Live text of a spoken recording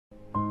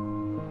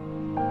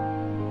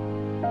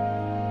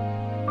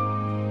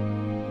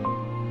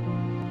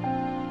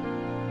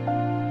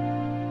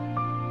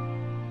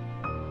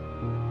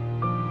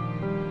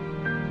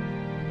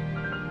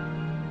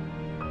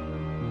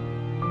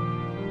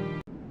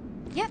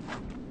Yep.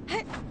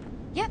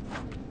 Yep.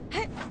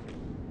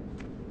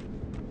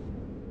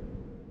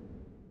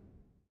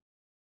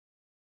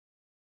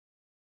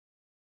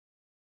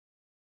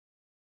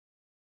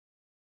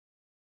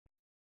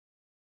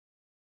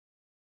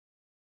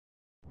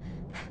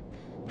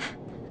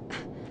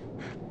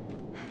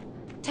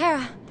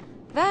 Terra,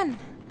 Ven.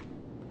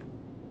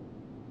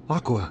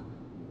 Aqua.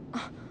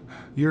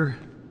 You're...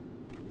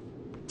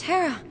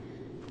 Terra,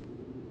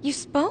 you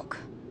spoke?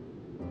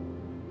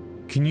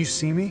 Can you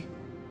see me?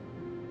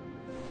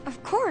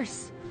 Of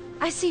course.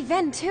 I see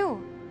Ven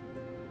too.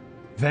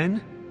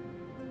 Ven?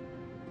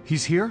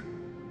 He's here?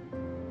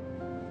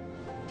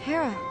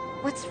 Terra,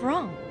 what's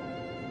wrong?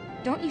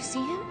 Don't you see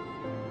him?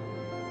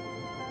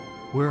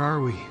 Where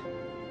are we?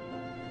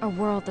 A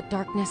world the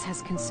darkness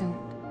has consumed.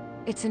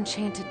 Its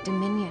enchanted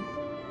dominion.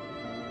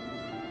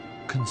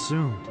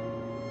 Consumed?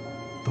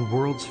 The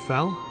worlds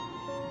fell?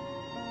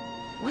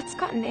 What's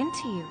gotten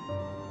into you?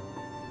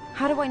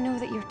 How do I know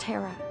that you're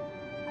Terra?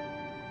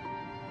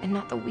 And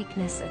not the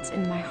weakness that's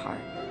in my heart,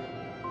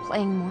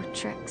 playing more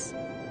tricks.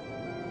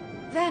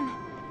 Ven,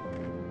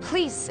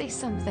 please say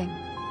something.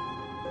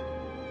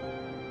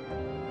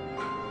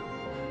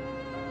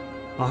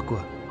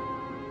 Aqua,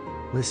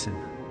 listen.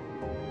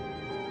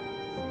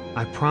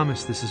 I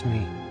promise this is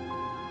me,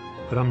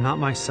 but I'm not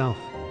myself.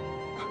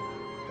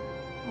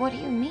 What do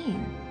you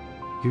mean?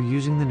 You're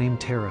using the name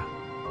Terra.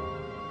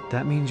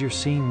 That means you're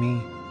seeing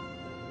me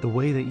the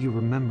way that you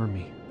remember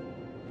me.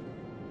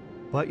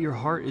 But your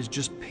heart is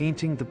just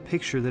painting the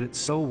picture that it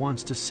so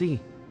wants to see.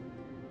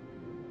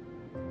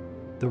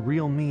 The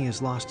real me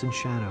is lost in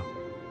shadow.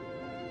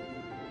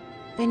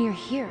 Then you're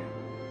here,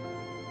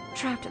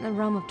 trapped in the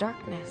realm of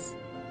darkness.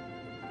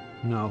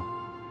 No.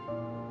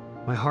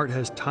 My heart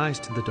has ties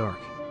to the dark.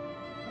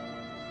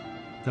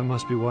 That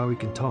must be why we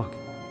can talk.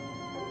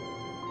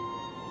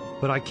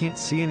 But I can't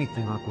see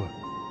anything, Aqua.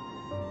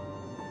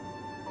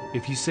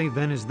 If you say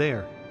Ven is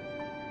there,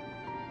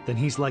 then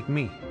he's like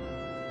me.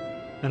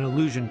 An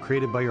illusion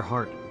created by your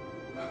heart.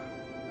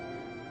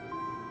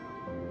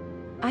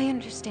 I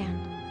understand.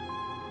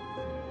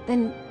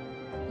 Then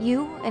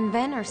you and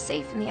Ven are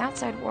safe in the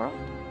outside world?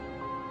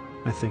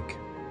 I think.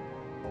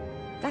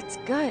 That's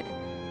good.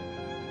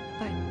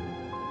 But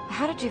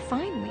how did you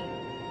find me?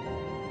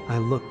 I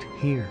looked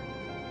here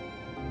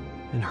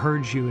and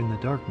heard you in the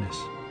darkness.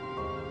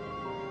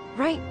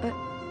 Right, but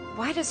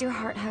why does your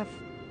heart have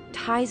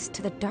ties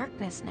to the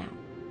darkness now?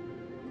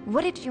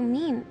 What did you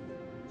mean,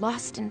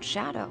 lost in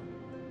shadow?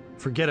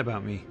 Forget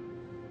about me.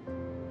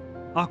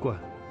 Aqua,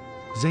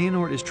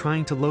 Xehanort is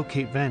trying to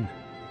locate Ven.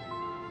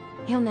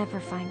 He'll never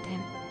find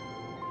him.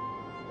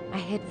 I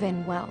hid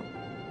Ven well.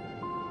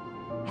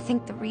 I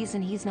think the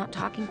reason he's not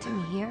talking to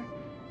me here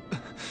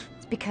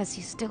is because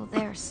he's still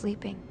there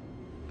sleeping.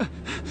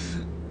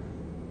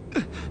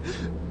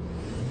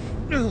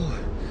 No,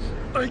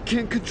 I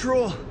can't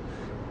control.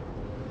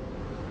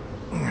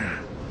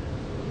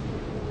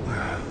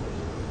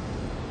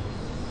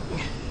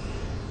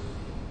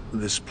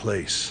 This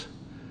place.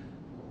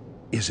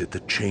 Is it the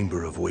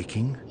Chamber of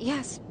Waking?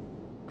 Yes.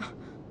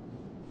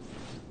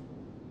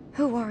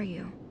 Who are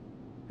you?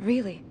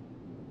 Really?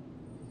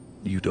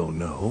 You don't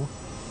know?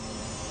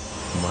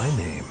 My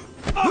name.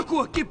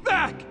 Aqua, get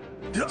back!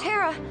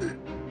 Terra!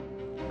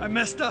 I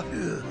messed up.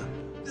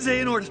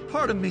 Xehanort is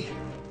part of me.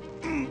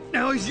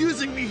 Now he's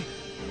using me.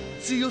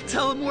 So you'll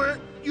tell him where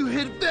you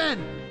hid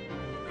Ven.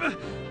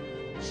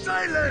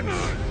 Silence!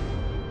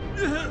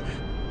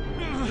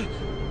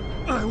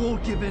 I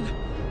won't give in.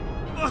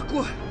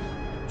 Aqua,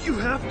 you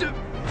have to...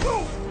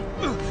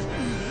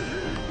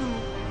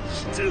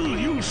 Still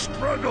you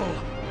struggle!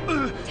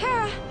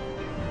 Terra!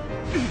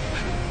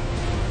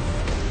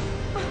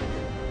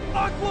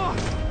 Aqua!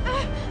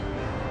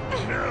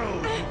 Now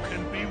you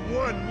can be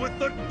one with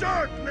the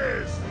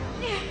darkness!